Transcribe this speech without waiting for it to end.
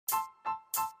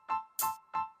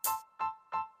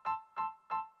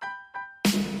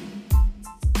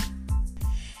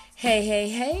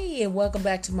Hey, and welcome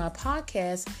back to my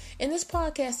podcast. In this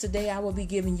podcast today, I will be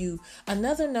giving you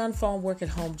another non-phone work at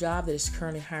home job that is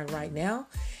currently hiring right now.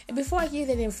 And before I give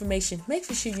that information, make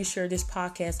sure you share this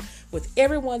podcast with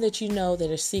everyone that you know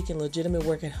that is seeking legitimate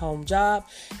work at home job,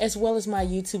 as well as my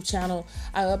YouTube channel.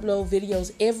 I upload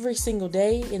videos every single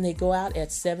day and they go out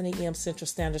at 7 a.m. Central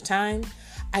Standard Time.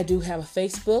 I do have a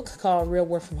Facebook called Real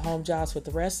Work From Home Jobs with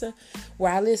Aressa,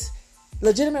 where I list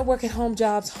legitimate work at home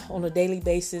jobs on a daily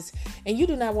basis, and you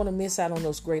do not want to miss out on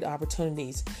those great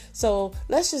opportunities. So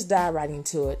let's just dive right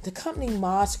into it. The company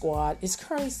Mod Squad is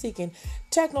currently seeking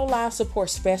techno live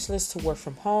support specialists to work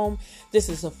from home. This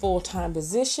is a full-time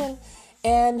position,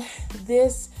 and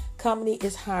this company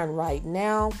is hiring right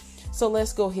now. So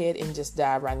let's go ahead and just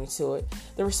dive right into it.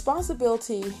 The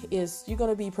responsibility is you're going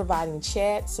to be providing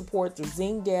chat support through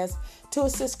Zendesk to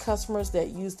assist customers that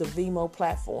use the Vimo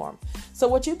platform. So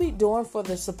what you'll be doing for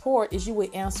the support is you will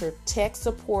answer tech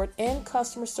support and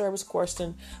customer service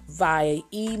questions via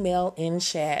email and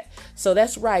chat. So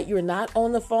that's right, you're not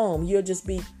on the phone. You'll just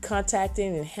be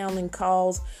contacting and handling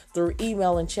calls through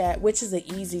email and chat, which is an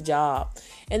easy job.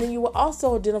 And then you will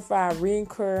also identify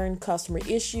recurring customer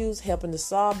issues, helping to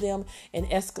solve them and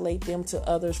escalate them to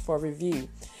others for review.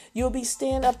 You'll be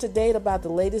staying up to date about the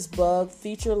latest bug,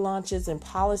 feature launches, and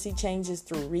policy changes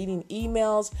through reading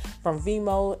emails from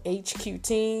Vimo HQ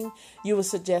team. You will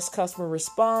suggest customer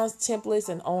response templates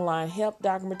and online help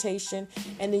documentation,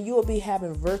 and then you will be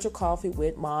having virtual coffee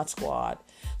with Mod Squad.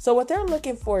 So what they're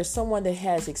looking for is someone that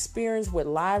has experience with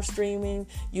live streaming,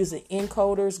 using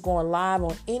encoders, going live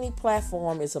on any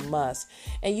platform is a must.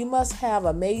 And you must have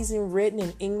amazing written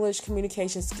and English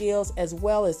communication skills as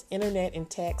well as internet and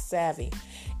tech savvy.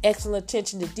 Excellent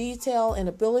attention to detail and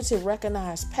ability to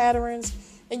recognize patterns.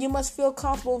 And you must feel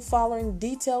comfortable following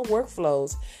detailed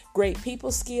workflows, great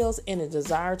people skills, and a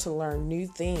desire to learn new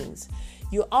things.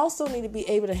 You also need to be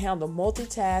able to handle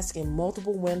multitask in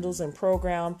multiple windows and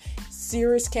program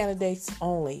serious candidates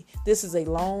only. This is a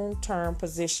long-term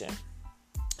position.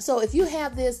 So if you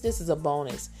have this is a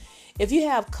bonus. If you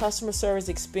have customer service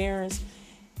experience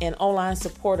and online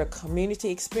support or community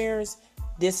experience,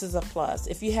 this is a plus.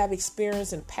 If you have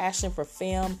experience and passion for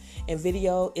film and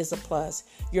video, is a plus.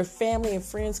 Your family and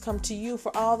friends come to you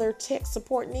for all their tech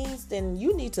support needs, then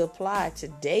you need to apply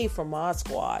today for Mod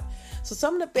Squad. So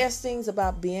some of the best things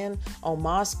about being on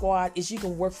Mod Squad is you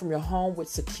can work from your home with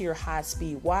secure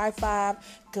high-speed Wi-Fi,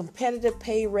 competitive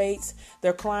pay rates.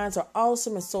 Their clients are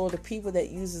awesome, and so are the people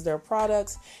that uses their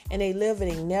products, and they live in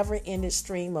a never-ending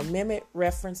stream of mimic,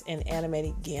 reference, and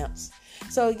animated GIMPs.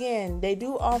 So again, they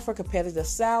do offer competitive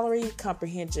salary,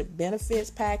 comprehensive benefits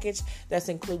package that's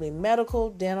including medical,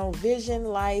 dental, vision,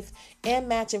 life, and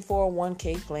matching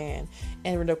 401k plan.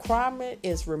 And the requirement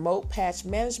is remote patch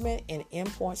management and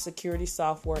endpoint security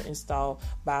software installed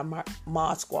by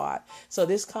Mod Squad. So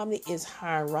this company is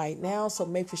hiring right now, so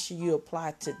make sure you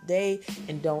apply today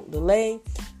and don't delay.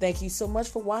 Thank you so much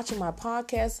for watching my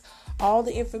podcast. All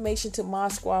the information to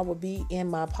Mod Squad will be in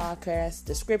my podcast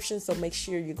description, so make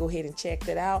sure you go ahead and check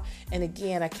that out. And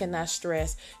again, I cannot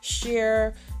stress,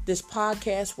 share this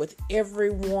podcast with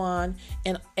everyone,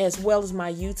 and as well as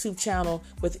my YouTube channel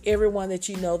with everyone that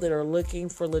you know that are looking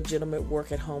for legitimate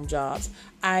work at home jobs.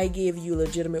 I give you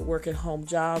legitimate work at home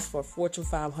jobs for Fortune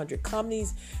 500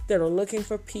 companies that are looking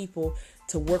for people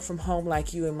to work from home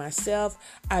like you and myself.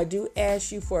 I do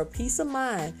ask you for a peace of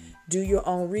mind. Do your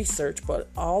own research, but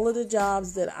all of the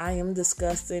jobs that I am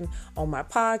discussing on my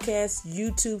podcast,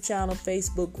 YouTube channel,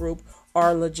 Facebook group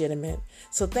are legitimate.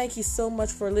 So thank you so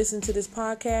much for listening to this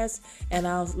podcast, and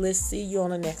let's see you on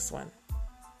the next one.